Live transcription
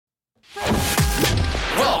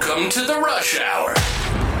Welcome to the Rush Hour.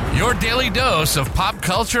 Your daily dose of pop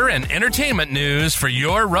culture and entertainment news for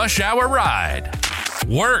your rush hour ride.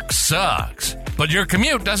 Work sucks, but your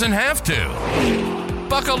commute doesn't have to.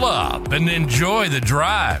 Buckle up and enjoy the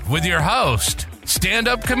drive with your host,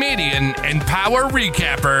 stand-up comedian and power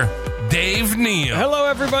recapper, Dave Neal. Hello,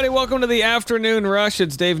 everybody. Welcome to the Afternoon Rush.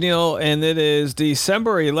 It's Dave Neal, and it is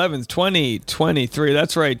December 11th, 2023.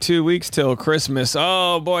 That's right, 2 weeks till Christmas.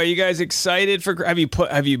 Oh, boy, you guys excited for... Have you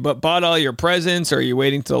bought all your presents, or are you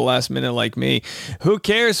waiting till the last minute like me? Who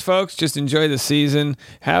cares, folks? Just enjoy the season,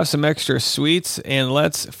 have some extra sweets, and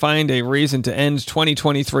let's find a reason to end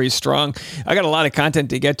 2023 strong. I got a lot of content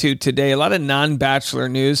to get to today, a lot of non-Bachelor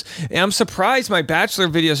news, and I'm surprised my Bachelor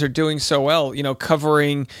videos are doing so well,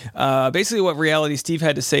 covering... basically what Reality Steve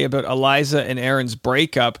had to say about Eliza and Aaron's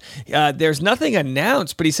breakup. There's nothing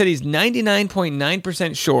announced, but he said he's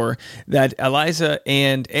 99.9% sure that Eliza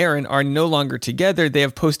and Aaron are no longer together. They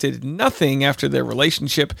have posted nothing after their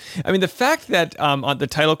relationship. I mean, the fact that on the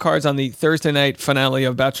title cards on the Thursday night finale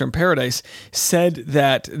of Bachelor in Paradise said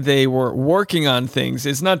that they were working on things.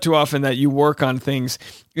 It's not too often that you work on things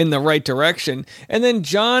in the right direction. And then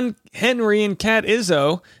John Henry and Kat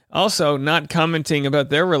Izzo also not commenting about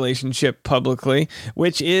their relationship publicly,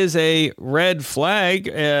 which is a red flag.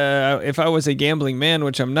 If I was a gambling man,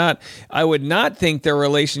 which I'm not, I would not think their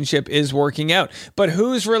relationship is working out. But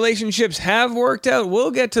whose relationships have worked out?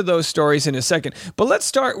 We'll get to those stories in a second. But let's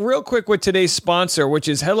start real quick with today's sponsor, which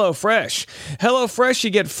is HelloFresh. HelloFresh, you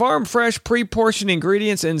get farm fresh, pre-portioned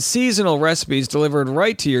ingredients and seasonal recipes delivered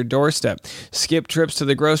right to your doorstep. Skip trips to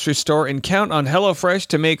the grocery store and count on HelloFresh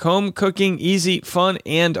to make home cooking easy, fun,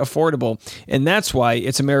 and affordable. And that's why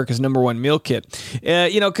it's America's #1 meal kit.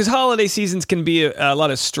 Because holiday seasons can be a lot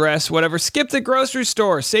of stress, whatever. Skip the grocery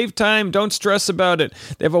store. Save time. Don't stress about it.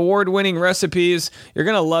 They have award-winning recipes. You're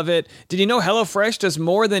going to love it. Did you know HelloFresh does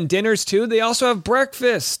more than dinners, too? They also have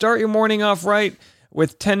breakfast. Start your morning off right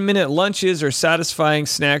with 10-minute lunches or satisfying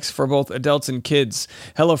snacks for both adults and kids.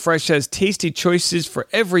 HelloFresh has tasty choices for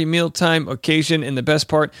every mealtime occasion, and the best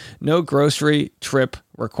part, no grocery trip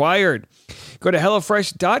required. Go to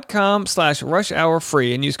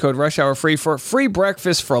HelloFresh.com/rushhourfree and use code rushhourfree for free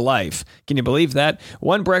breakfast for life. Can you believe that?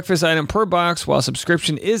 One breakfast item per box while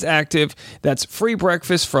subscription is active. That's free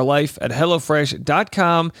breakfast for life at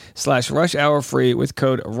HelloFresh.com/rushhourfree with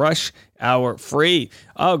code rushhourfree.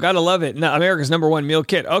 Oh, gotta love it. Now, America's #1 meal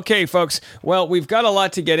kit. Okay, folks. Well, we've got a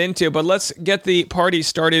lot to get into, but let's get the party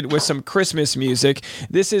started with some Christmas music.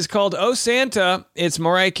 This is called Oh Santa. It's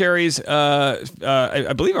Mariah Carey's,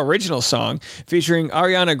 I believe, original song featuring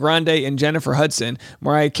Ariana Grande and Jennifer Hudson.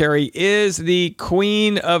 Mariah Carey is the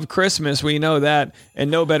queen of Christmas. We know that,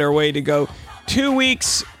 and no better way to go 2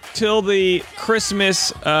 weeks till the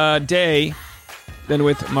Christmas day than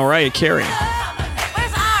with Mariah Carey.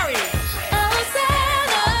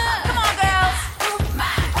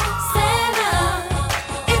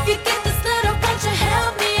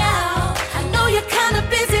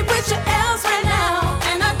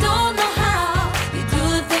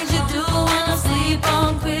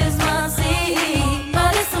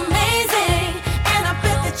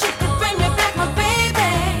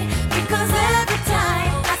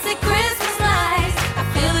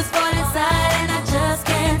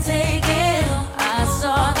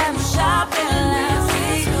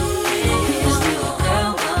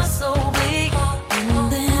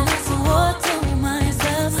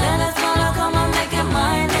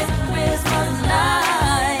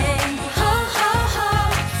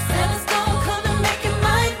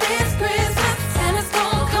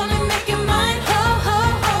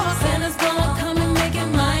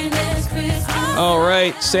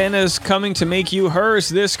 Santa's coming to make you hers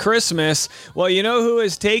this Christmas. Well, you know who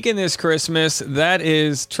is taking this Christmas? That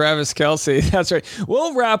is Travis Kelce. That's right.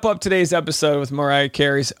 We'll wrap up today's episode with Mariah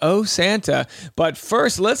Carey's Oh Santa. But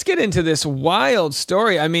first, let's get into this wild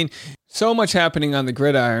story. I mean, so much happening on the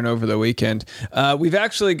gridiron over the weekend. We've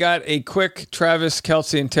actually got a quick Travis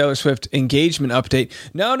Kelce and Taylor Swift engagement update.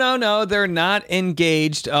 No, they're not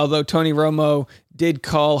engaged, although Tony Romo did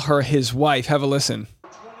call her his wife. Have a listen.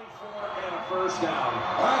 24 and a first down.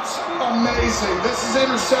 That's amazing. This is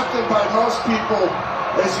intercepted by most people,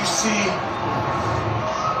 as you see.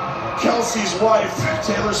 Kelsey's wife,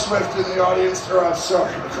 Taylor Swift, in the audience, or I'm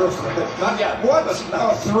sorry, girlfriend. Not yet. What? Now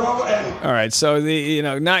throw and... All right, so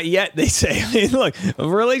not yet, they say. I mean, look,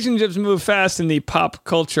 relationships move fast in the pop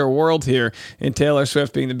culture world here, and Taylor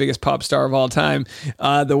Swift being the biggest pop star of all time,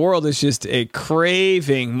 the world is just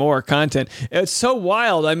craving more content. It's so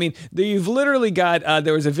wild. I mean, you've literally got,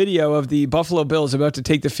 there was a video of the Buffalo Bills about to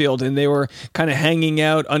take the field, and they were kind of hanging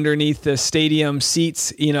out underneath the stadium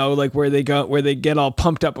seats, like where they get all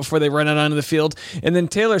pumped up before they run out onto the field. And then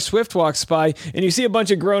Taylor Swift walks by, and you see a bunch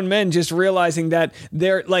of grown men just realizing that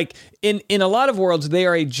they're like, in a lot of worlds, they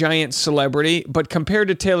are a giant celebrity, but compared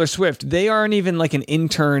to Taylor Swift, they aren't even like an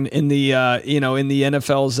intern in the in the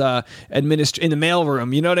NFL's in the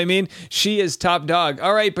mailroom. You know what I mean? She is top dog.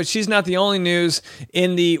 All right, but she's not the only news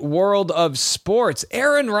in the world of sports.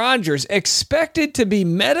 Aaron Rodgers expected to be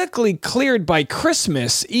medically cleared by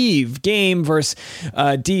Christmas Eve game versus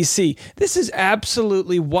DC. This is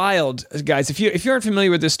absolutely wild, guys. If you aren't familiar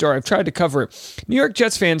with this story, I've tried to cover it. New York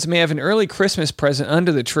Jets fans may have an early Christmas present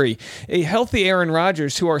under the tree. A healthy Aaron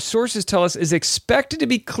Rodgers, who our sources tell us is expected to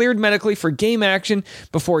be cleared medically for game action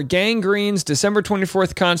before Gangrene's December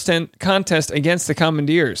 24th contest against the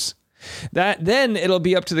Commandeers. Then it'll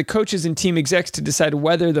be up to the coaches and team execs to decide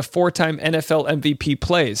whether the four-time NFL MVP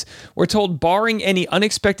plays. We're told barring any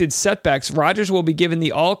unexpected setbacks, Rodgers will be given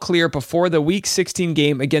the all-clear before the Week 16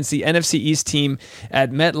 game against the NFC East team at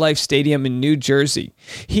MetLife Stadium in New Jersey.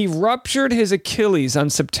 He ruptured his Achilles on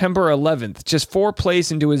September 11th, just 4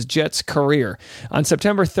 plays into his Jets career. On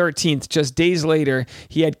September 13th, just days later,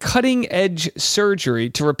 he had cutting-edge surgery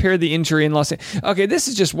to repair the injury in Los Angeles. Okay, this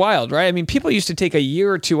is just wild, right? I mean, people used to take a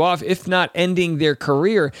year or two off, if not ending their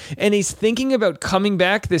career, and he's thinking about coming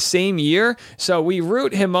back the same year. So we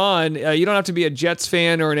root him on. You don't have to be a Jets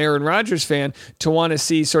fan or an Aaron Rodgers fan to want to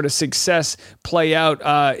see sort of success play out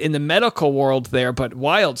in the medical world there, but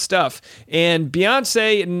wild stuff. And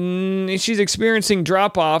Beyonce, she's experiencing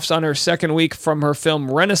drop-offs on her second week from her film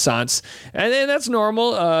Renaissance, and that's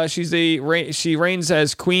normal. She reigns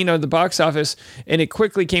as queen of the box office, and it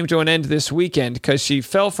quickly came to an end this weekend because she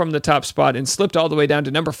fell from the top spot and slipped all the way down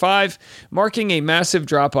to number 5, marking a massive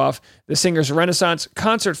drop-off. The singer's Renaissance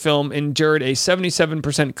concert film endured a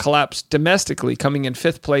 77% collapse domestically, coming in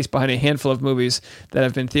 5th place behind a handful of movies that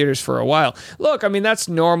have been in theaters for a while. Look, I mean, that's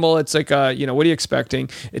normal. It's like, what are you expecting?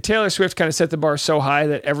 Taylor Swift kind of set the bar so high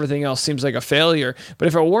that everything else seems like a failure. But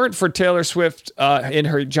if it weren't for Taylor Swift in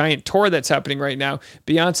her giant tour that's happening right now,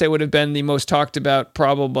 Beyonce would have been the most talked about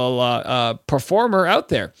probable performer out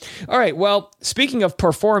there. All right, well, speaking of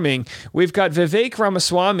performing, we've got Vivek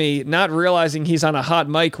Ramaswamy not realizing he's on a hot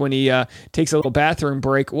mic when he takes a little bathroom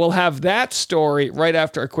break. We'll have that story right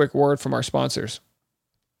after a quick word from our sponsors.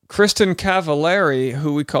 Kristen Cavallari,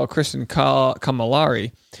 who we call Kristen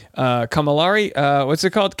Camillari. What's it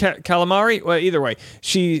called? Calamari? Well, either way,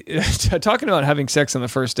 she talking about having sex on the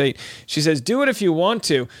first date. She says, do it if you want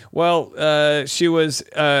to. Well, she was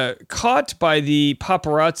caught by the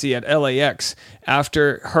paparazzi at LAX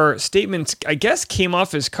after her statements, I guess, came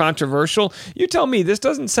off as controversial. You tell me, this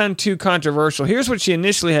doesn't sound too controversial. Here's what she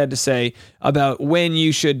initially had to say about when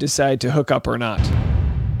you should decide to hook up or not.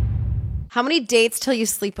 How many dates till you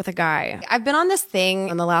sleep with a guy? I've been on this thing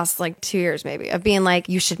in the last 2 years maybe of being like,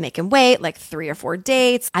 you should make him wait 3 or 4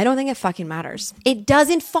 dates. I don't think it fucking matters. It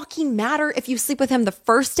doesn't fucking matter if you sleep with him the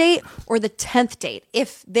first date or the 10th date.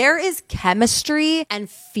 If there is chemistry and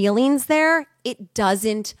feelings there, it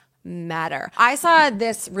doesn't matter. I saw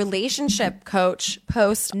this relationship coach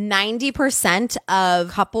post 90%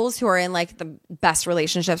 of couples who are in the best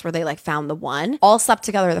relationships where they found the one all slept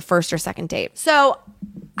together the first or second date. So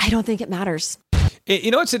I don't think it matters.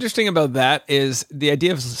 You know what's interesting about that is the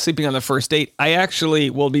idea of sleeping on the first date. I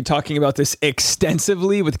actually will be talking about this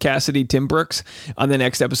extensively with Cassidy Timbrooks on the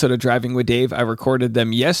next episode of Driving with Dave. I recorded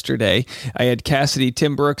them yesterday. I had Cassidy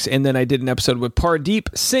Timbrooks, and then I did an episode with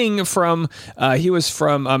Pardeep Singh from, he was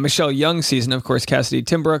from Michelle Young's season. Of course, Cassidy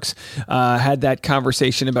Timbrooks had that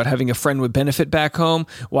conversation about having a friend with benefit back home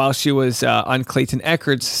while she was on Clayton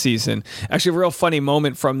Echard's season. Actually, a real funny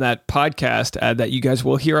moment from that podcast that you guys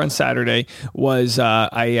will hear on Saturday was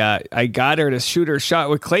I got her to shoot her shot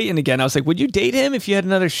with Clayton again. I was like, would you date him if you had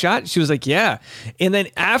another shot? She was like, yeah. And then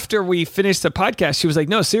after we finished the podcast, she was like,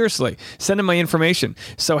 no, seriously, send him my information.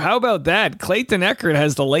 So how about that? Clayton Echard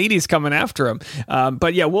has the ladies coming after him.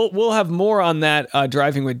 But yeah, we'll have more on that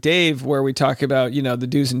Driving with Dave, where we talk about, the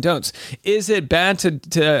do's and don'ts. Is it bad to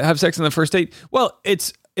have sex on the first date? Well,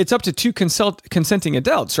 it's it's up to two consenting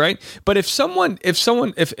adults, right? But if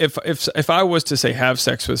I was to say have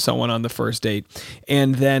sex with someone on the first date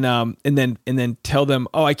and then tell them,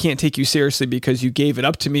 oh, I can't take you seriously because you gave it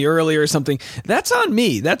up to me earlier or something, that's on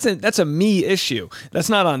me. That's a me issue. That's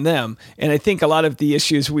not on them. And I think a lot of the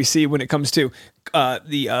issues we see when it comes to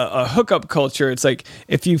the hookup culture, it's like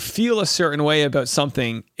if you feel a certain way about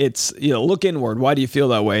something, it's, look inward. Why do you feel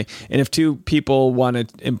that way? And if two people want to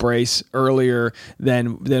embrace earlier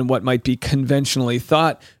than what might be conventionally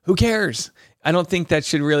thought, who cares? I don't think that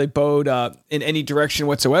should really bode in any direction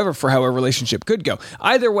whatsoever for how a relationship could go.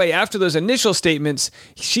 Either way, after those initial statements,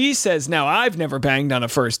 she says, now, I've never banged on a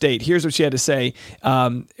first date. Here's what she had to say,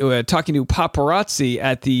 talking to paparazzi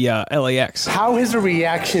at the LAX. How has the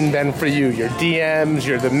reaction been for you? Your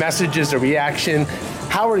DMs, the messages, the reaction.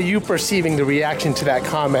 How are you perceiving the reaction to that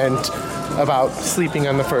comment about sleeping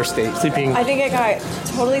on the first date? I think it got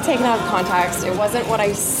totally taken out of context. It wasn't what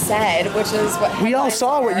I said, which is what we all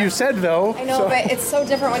saw what you said, though. I know, but it's so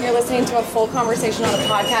different when you're listening to a full conversation on a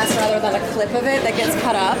podcast rather than a clip of it that gets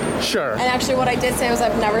cut up. Sure. And actually, what I did say was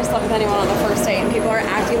I've never slept with anyone on the first date, and people are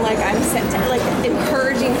acting like I'm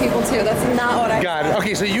encouraging people to. That's not what I got it.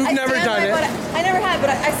 Okay, so you've never done it. I never had, but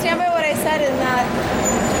I stand by what I said in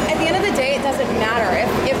that at the end of the day, it doesn't matter.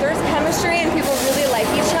 If there's chemistry and people really like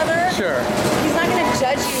each other, sure, he's not going to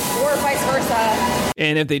judge you or vice versa.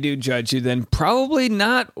 And if they do judge you, then probably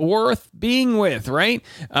not worth being with, right?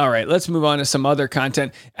 All right, let's move on to some other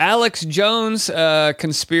content. Alex Jones,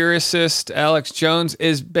 conspiracist Alex Jones,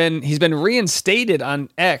 he's been reinstated on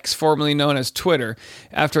X, formerly known as Twitter,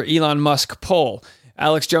 after Elon Musk poll.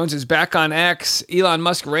 Alex Jones is back on X. Elon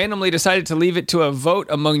Musk randomly decided to leave it to a vote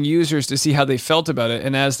among users to see how they felt about it.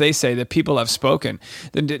 And as they say, the people have spoken.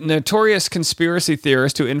 The notorious conspiracy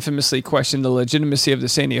theorist who infamously questioned the legitimacy of the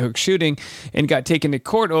Sandy Hook shooting and got taken to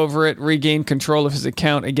court over it regained control of his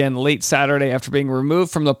account again late Saturday after being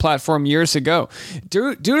removed from the platform years ago.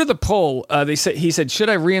 Due to the poll, he said, should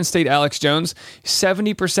I reinstate Alex Jones?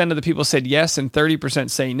 70% of the people said yes and 30%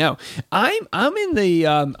 say no. I'm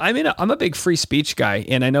a big free speech guy.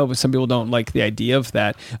 And I know some people don't like the idea of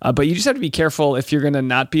that, but you just have to be careful if you're going to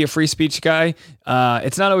not be a free speech guy.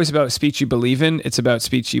 It's not always about speech you believe in. It's about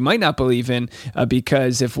speech you might not believe in,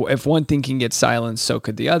 because if one thing can get silenced, so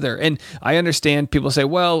could the other. And I understand people say,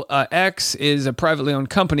 well, X is a privately owned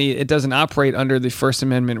company. It doesn't operate under the First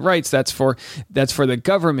Amendment rights. That's for the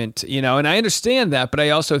government, and I understand that. But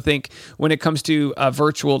I also think when it comes to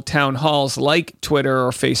virtual town halls like Twitter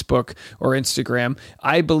or Facebook or Instagram,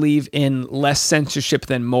 I believe in less censorship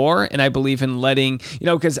than more, and I believe in letting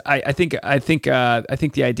because I think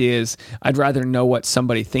the idea is I'd rather know what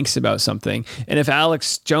somebody thinks about something. And if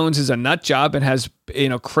Alex Jones is a nut job and has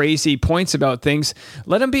crazy points about things,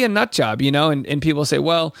 let him be a nut job, and people say,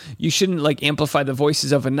 well, you shouldn't amplify the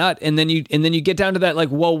voices of a nut, and then you get down to that,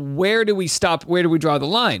 well, where do we stop? Where do we draw the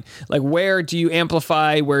line? Where do you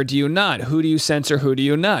amplify? Where do you not? Who do you censor? Who do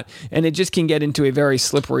you not? And it just can get into a very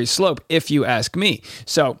slippery slope, if you ask me.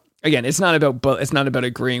 So again, it's not about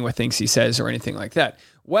agreeing with things he says or anything like that.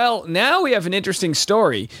 Well, now we have an interesting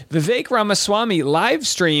story. Vivek Ramaswamy live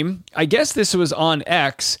stream, I guess this was on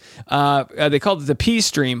X, they called it the P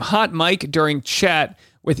stream, hot mic during chat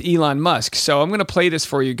with Elon Musk. So I'm going to play this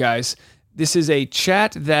for you guys. This is a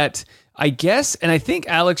chat that I guess, and I think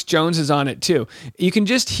Alex Jones is on it too. You can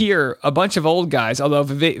just hear a bunch of old guys, although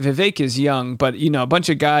Vivek is young, but a bunch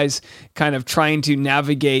of guys kind of trying to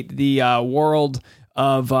navigate the world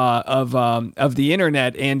of the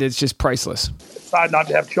internet, and it's just priceless. Decide not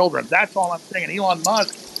to have children. That's all I'm saying. And Elon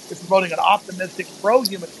Musk is promoting an optimistic,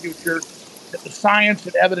 pro-human future that the science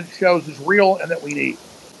and evidence shows is real and that we need.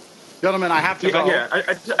 Gentlemen, I have to go. Yeah,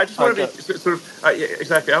 I just want to be sort of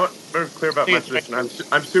exactly. I want to be clear about my position.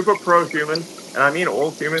 I'm super pro-human, and I mean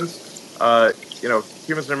all humans.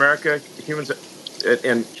 Humans in America, humans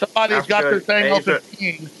in somebody's Africa, got their thing Asia, open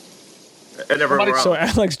peeing. And everywhere else. So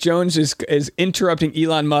Alex Jones is interrupting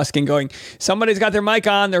Elon Musk and going, somebody's got their mic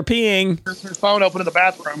on, they're peeing. There's their phone open in the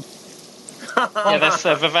bathroom. Yeah, that's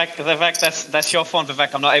Vivek. Vivek, that's your phone,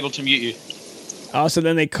 Vivek. I'm not able to mute you. Oh, so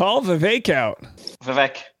then they call Vivek out.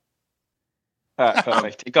 Vivek.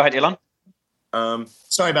 Perfect. Go ahead, Elon.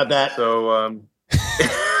 Sorry about that. So,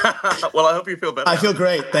 well, I hope you feel better. I feel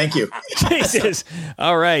great. Thank you. Jesus.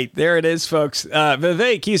 All right. There it is, folks.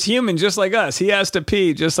 Vivek, he's human just like us. He has to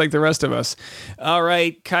pee just like the rest of us. All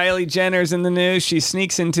right. Kylie Jenner's in the news. She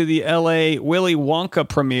sneaks into the LA Willy Wonka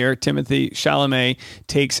premiere. Timothée Chalamet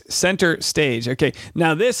takes center stage. Okay.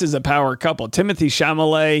 Now, this is a power couple. Timothée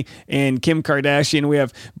Chalamet and Kim Kardashian. We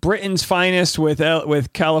have Britain's finest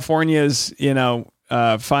with California's,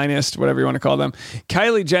 finest, whatever you want to call them.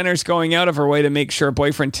 Kylie Jenner's going out of her way to make sure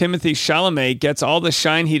boyfriend Timothée Chalamet gets all the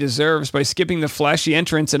shine he deserves by skipping the flashy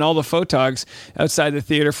entrance and all the photogs outside the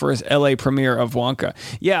theater for his LA premiere of Wonka.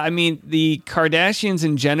 Yeah, I mean, the Kardashians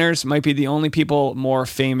and Jenners might be the only people more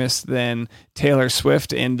famous than Taylor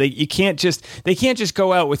Swift, and they can't just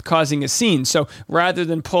go out with causing a scene. So rather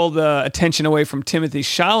than pull the attention away from Timothée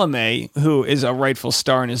Chalamet, who is a rightful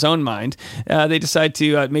star in his own mind, they decide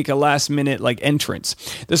to make a last-minute entrance.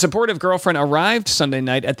 The supportive girlfriend arrived Sunday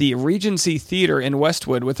night at the Regency Theater in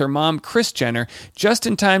Westwood with her mom, Kris Jenner, just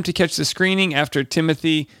in time to catch the screening after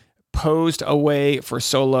Timothy posed away for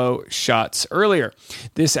solo shots earlier.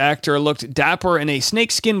 This actor looked dapper in a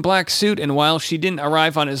snakeskin black suit, and while she didn't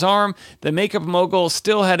arrive on his arm, the makeup mogul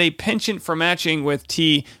still had a penchant for matching, with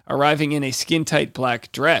T arriving in a skin-tight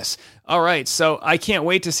black dress. All right, so I can't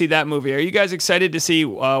wait to see that movie. Are you guys excited to see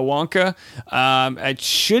Wonka? It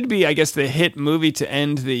should be, I guess, the hit movie to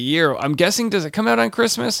end the year. I'm guessing, does it come out on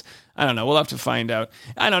Christmas? I don't know. We'll have to find out.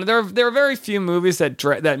 I don't know. There are very few movies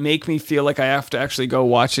that make me feel like I have to actually go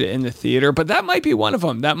watch it in the theater, but that might be one of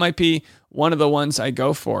them. That might be one of the ones I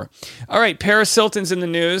go for. All right, Paris Hilton's in the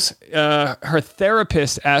news. Her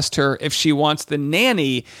therapist asked her if she wants the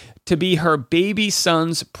nanny to be her baby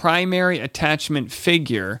son's primary attachment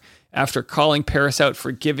figure after calling Paris out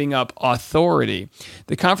for giving up authority.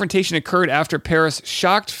 The confrontation occurred after Paris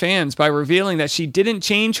shocked fans by revealing that she didn't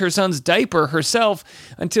change her son's diaper herself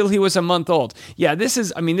until he was a month old. Yeah, this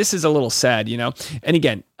is a little sad, And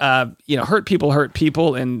again, hurt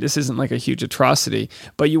people, and this isn't like a huge atrocity,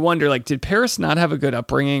 but you wonder, did Paris not have a good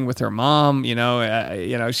upbringing with her mom?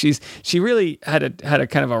 She really had a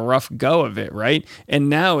kind of a rough go of it, right? And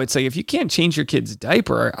now it's like, if you can't change your kid's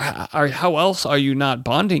diaper, how else are you not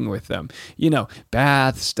bonding with them?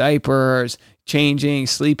 Baths, diapers, changing,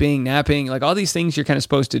 sleeping, napping, all these things you're kind of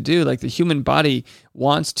supposed to do. The human body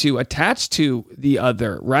wants to attach to the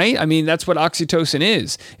other, right? I mean, that's what oxytocin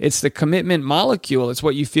is. It's the commitment molecule. It's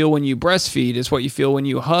what you feel when you breastfeed. It's what you feel when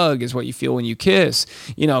you hug. It's what you feel when you kiss.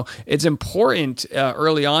 It's important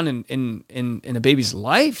early on in a baby's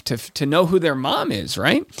life to know who their mom is,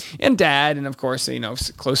 right? And dad, and of course,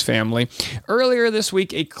 close family. Earlier this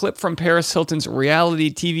week, a clip from Paris Hilton's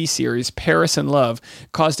reality TV series, Paris in Love,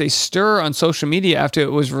 caused a stir on social media after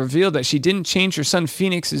it was revealed that she didn't change her son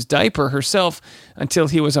Phoenix's diaper herself until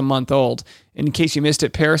he was a month old. In case you missed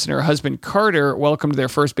it, Paris and her husband Carter welcomed their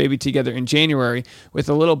first baby together in January, with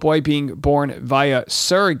the little boy being born via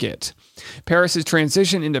surrogate. Paris's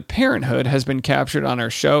transition into parenthood has been captured on our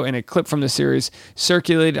show, and a clip from the series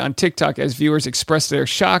circulated on TikTok as viewers expressed their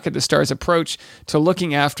shock at the star's approach to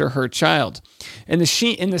looking after her child. In the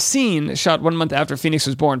scene shot 1 month after Phoenix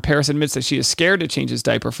was born, Paris admits that she is scared to change his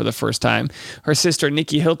diaper for the first time. Her sister,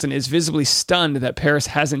 Nikki Hilton, is visibly stunned that Paris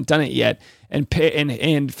hasn't done it yet, and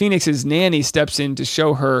Phoenix's nanny steps in to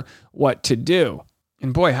show her what to do.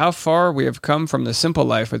 And boy, how far we have come from the simple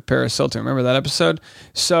life with Paris Hilton. Remember that episode?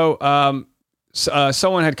 So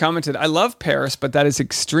someone had commented, I love Paris, but that is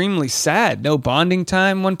extremely sad. No bonding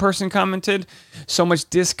time, one person commented. So much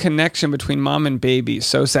disconnection between mom and baby.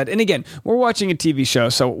 So sad. And again, we're watching a TV show,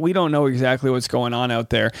 so we don't know exactly what's going on out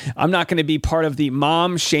there. I'm not going to be part of the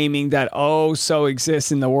mom shaming that so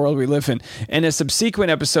exists in the world we live in. In a subsequent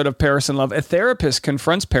episode of Paris in Love, a therapist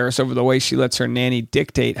confronts Paris over the way she lets her nanny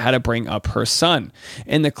dictate how to bring up her son.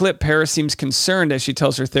 In the clip, Paris seems concerned as she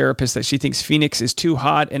tells her therapist that she thinks Phoenix is too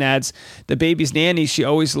hot, and adds, the baby's nanny, she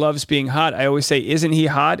always loves being hot. I always say, isn't he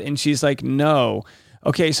hot? And she's like, no.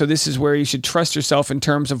 Okay, so this is where you should trust yourself in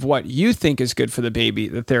terms of what you think is good for the baby,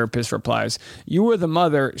 the therapist replies. You are the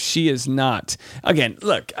mother, she is not. Again,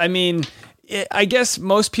 look, I mean, I guess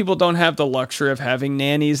most people don't have the luxury of having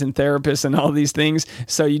nannies and therapists and all these things,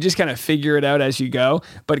 so you just kind of figure it out as you go.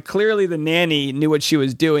 But clearly the nanny knew what she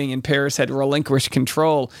was doing, and Paris had relinquished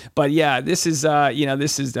control. But yeah, this is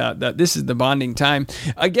the bonding time.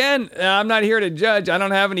 Again, I'm not here to judge. I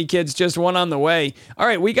don't have any kids, just one on the way. All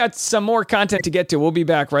right, we got some more content to get to. We'll be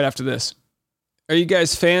back right after this. Are you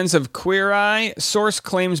guys fans of Queer Eye? Source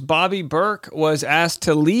claims Bobby Burke was asked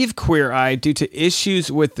to leave Queer Eye due to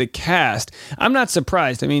issues with the cast. I'm not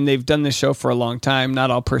surprised. I mean, they've done this show for a long time.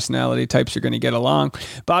 Not all personality types are going to get along.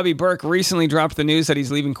 Bobby Burke recently dropped the news that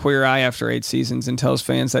he's leaving Queer Eye after 8 seasons and tells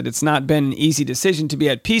fans that it's not been an easy decision to be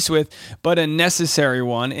at peace with, but a necessary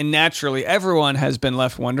one. And naturally, everyone has been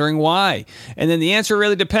left wondering why. And then the answer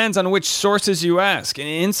really depends on which sources you ask. An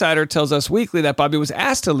insider tells Us Weekly that Bobby was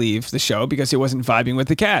asked to leave the show because he wasn't and vibing with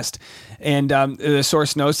the cast. And the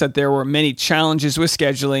source notes that there were many challenges with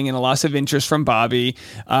scheduling and a loss of interest from Bobby.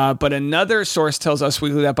 But another source tells Us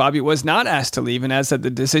Weekly that Bobby was not asked to leave and adds that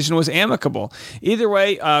the decision was amicable. Either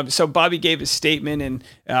way, so Bobby gave his statement, and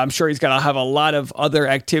I'm sure he's got to have a lot of other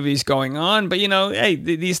activities going on. But, hey,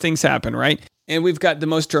 these things happen, right? And we've got the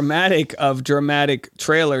most dramatic of dramatic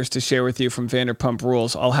trailers to share with you from Vanderpump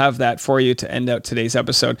Rules. I'll have that for you to end out today's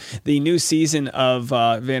episode. The new season of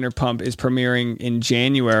Vanderpump is premiering in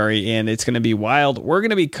January, and it's going to be wild. We're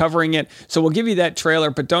going to be covering it, so we'll give you that trailer.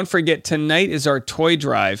 But don't forget, tonight is our toy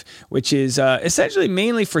drive, which is essentially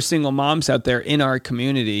mainly for single moms out there in our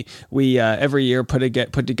community. We every year put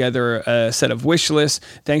together a set of wish lists,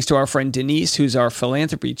 thanks to our friend Denise, who's our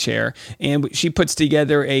philanthropy chair, and she puts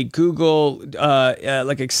together a Google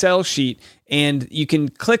like Excel sheet, and you can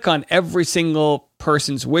click on every single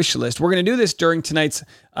person's wish list. We're going to do this during tonight's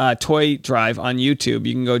toy drive on YouTube.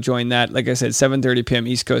 You can go join that. Like I said, 7:30 p.m.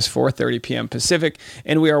 East Coast, 4:30 p.m. Pacific.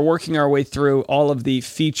 And we are working our way through all of the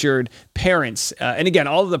featured parents. And again,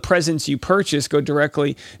 all of the presents you purchase go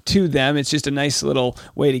directly to them. It's just a nice little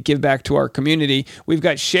way to give back to our community. We've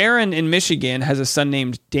got Sharon in Michigan, has a son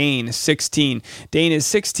named Dane, 16. Dane is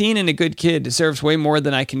 16 and a good kid, deserves way more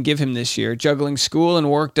than I can give him this year. Juggling school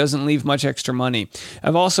and work doesn't leave much extra money.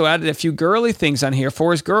 I've also added a few girly things on here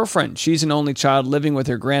for his girlfriend. She's an only child living with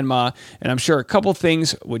her grandma, and I'm sure a couple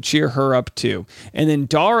things would cheer her up too. And then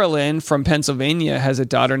Darlin from Pennsylvania has a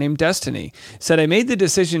daughter named Destiny. Said, I made the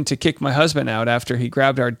decision to kick my husband out after he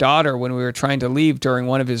grabbed our daughter when we were trying to leave during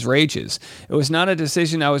one of his rages. It was not a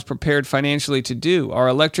decision I was prepared financially to do. Our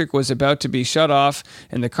electric was about to be shut off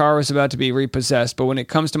and the car was about to be repossessed, but when it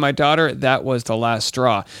comes to my daughter, that was the last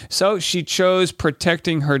straw. So she chose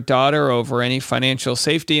protecting her daughter over any financial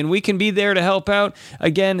safety, and we can be there to help out.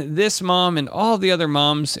 Again, this mom and all the other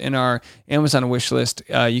moms in our Amazon wish list,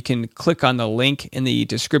 you can click on the link in the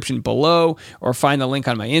description below or find the link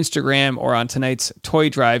on my Instagram or on tonight's toy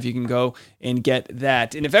drive. You can go and get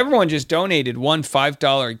that. And if everyone just donated one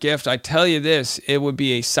 $5 gift, I tell you this, it would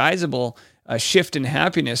be a sizable shift in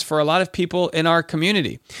happiness for a lot of people in our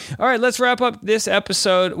community. All right, let's wrap up this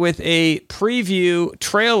episode with a preview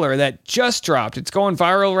trailer that just dropped. It's going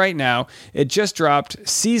viral right now. It just dropped.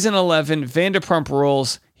 Season 11, Vanderpump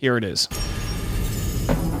Rules. Here it is.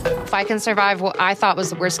 If I can survive what I thought was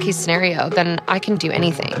the worst case scenario, then I can do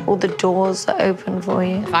anything. All the doors are open for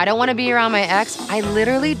you. If I don't want to be around my ex, I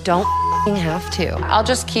literally don't have to. I'll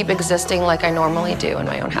just keep existing like I normally do in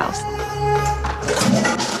my own house.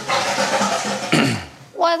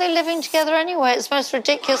 Why are they living together anyway? It's the most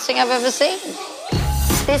ridiculous thing I've ever seen.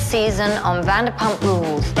 This season on Vanderpump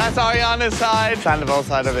Rules. That's Ariana's side. Sandoval's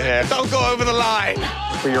side over here. Don't go over the line.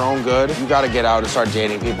 For your own good, you gotta get out and start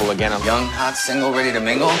dating people again. I'm young, hot, single, ready to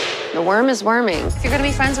mingle. The worm is worming. If you're gonna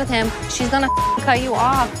be friends with him, she's gonna cut you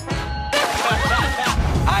off.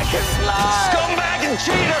 I can slide. Scumbag and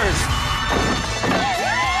cheaters.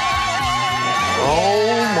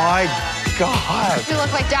 Oh my God. You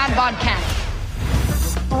look like Dad bod Ken.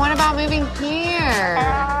 What about moving here?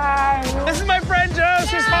 This is my friend Joe.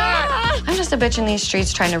 She's hot. I'm just a bitch in these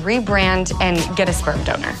streets trying to rebrand and get a sperm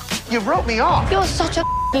donor. You wrote me off. You're such a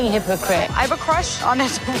hypocrite. I have a crush on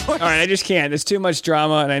his voice. All right, I just can't. There's too much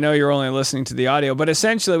drama, and I know you're only listening to the audio, but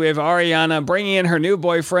essentially we have Ariana bringing in her new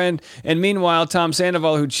boyfriend, and meanwhile, Tom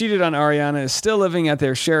Sandoval, who cheated on Ariana, is still living at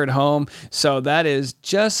their shared home. So that is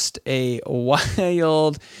just a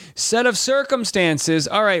wild set of circumstances.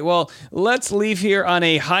 All right, well, let's leave here on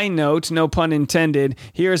a high note, no pun intended.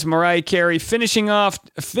 Here's Mariah Carey finishing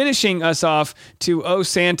us off to Oh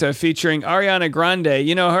Santa, featuring Ariana Grande.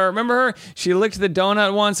 You know her, remember her? She licked the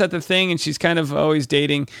donut once at the thing, and she's kind of always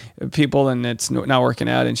dating people, and it's not working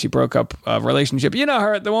out, and she broke up a relationship. You know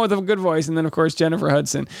her, the one with the good voice, and then, of course, Jennifer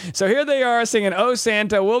Hudson. So here they are singing Oh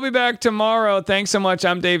Santa. We'll be back tomorrow. Thanks so much.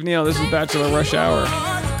 I'm Dave Neal. This is Bachelor Rush Hour.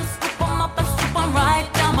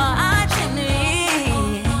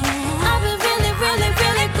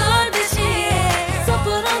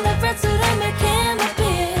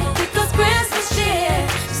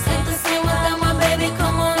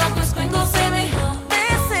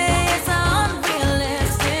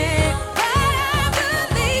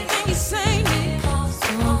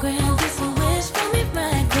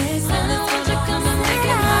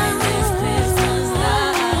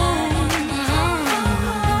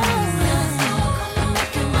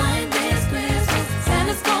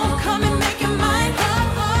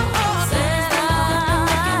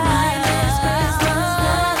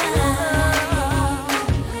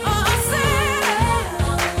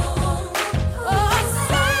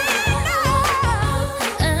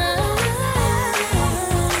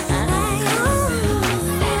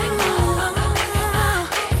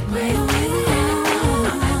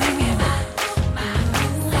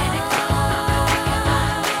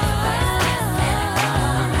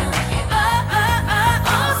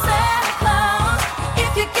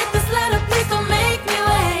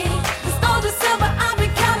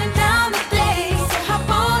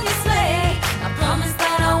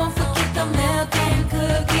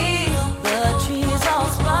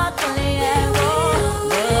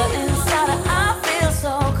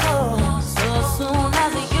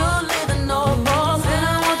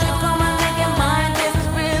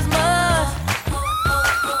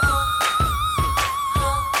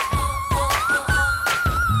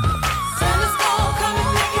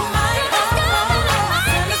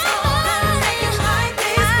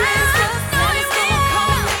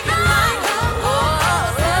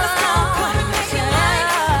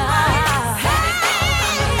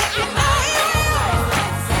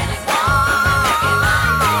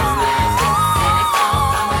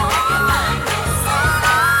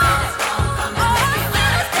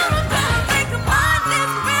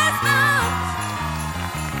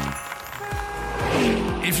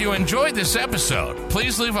 If you enjoyed this episode,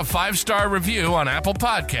 please leave a 5-star review on Apple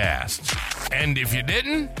Podcasts. And if you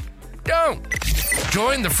didn't, don't.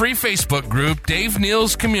 Join the free Facebook group Dave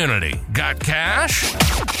Neal's Community. Got cash?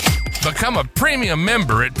 Become a premium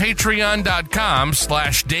member at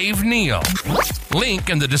patreon.com/Dave Neal. Link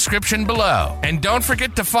in the description below. And don't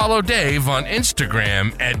forget to follow Dave on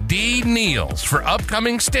Instagram at DNeals for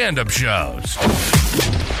upcoming stand-up shows.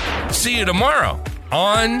 See you tomorrow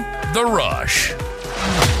on The Rush.